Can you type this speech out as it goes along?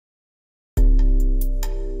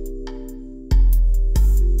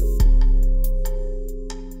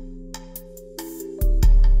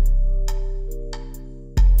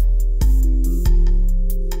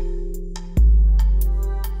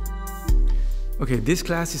Okay, this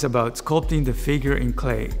class is about sculpting the figure in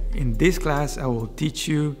clay. In this class, I will teach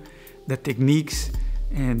you the techniques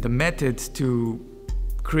and the methods to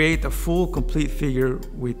create a full, complete figure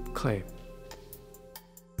with clay.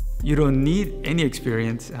 You don't need any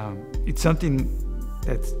experience. It's something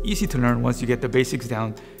that's easy to learn once you get the basics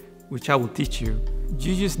down, which I will teach you.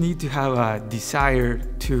 You just need to have a desire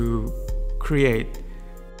to create.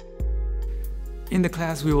 In the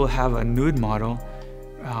class, we will have a nude model.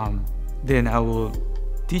 Then I will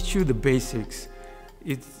teach you the basics.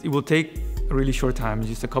 It will take a really short time,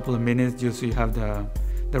 just a couple of minutes, just so you have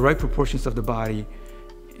the right proportions of the body.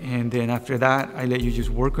 And then after that, I let you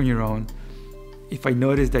just work on your own. If I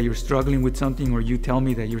notice that you're struggling with something, or you tell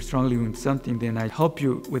me that you're struggling with something, then I help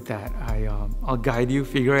you with that. I'll guide you,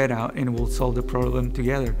 figure it out, and we'll solve the problem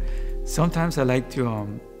together. Sometimes I like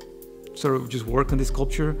to sort of just work on the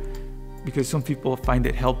sculpture, because some people find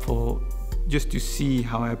it helpful just to see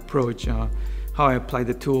how I approach, how I apply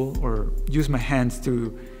the tool, or use my hands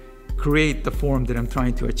to create the form that I'm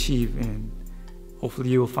trying to achieve, and hopefully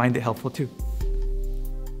you will find it helpful too.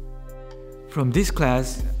 From this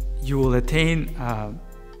class, you will attain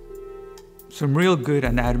some real good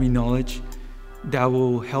anatomy knowledge that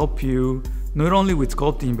will help you not only with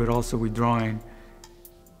sculpting but also with drawing.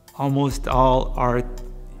 Almost all art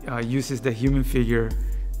uses the human figure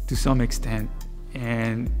to some extent,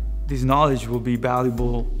 and this knowledge will be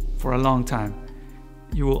valuable for a long time.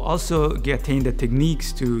 You will also attain the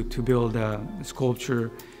techniques to build a sculpture,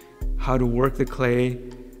 how to work the clay,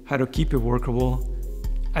 how to keep it workable.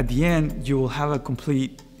 At the end, you will have a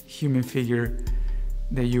complete human figure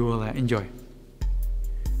that you will enjoy.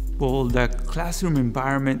 Well, the classroom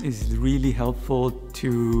environment is really helpful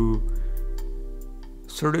to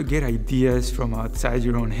sort of get ideas from outside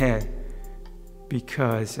your own head,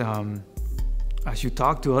 because as you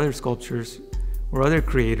talk to other sculptors or other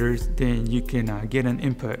creators, then you can get an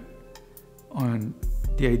input on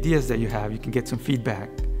the ideas that you have. You can get some feedback,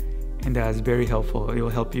 and that is very helpful. It will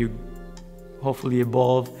help you hopefully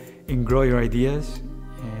evolve and grow your ideas,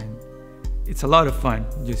 and it's a lot of fun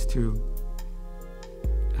just to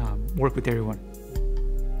work with everyone.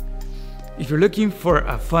 If you're looking for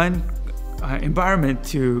a fun environment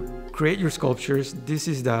to create your sculptures, this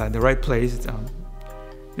is the right place.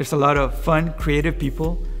 There's a lot of fun, creative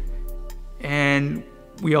people, and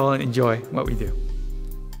we all enjoy what we do.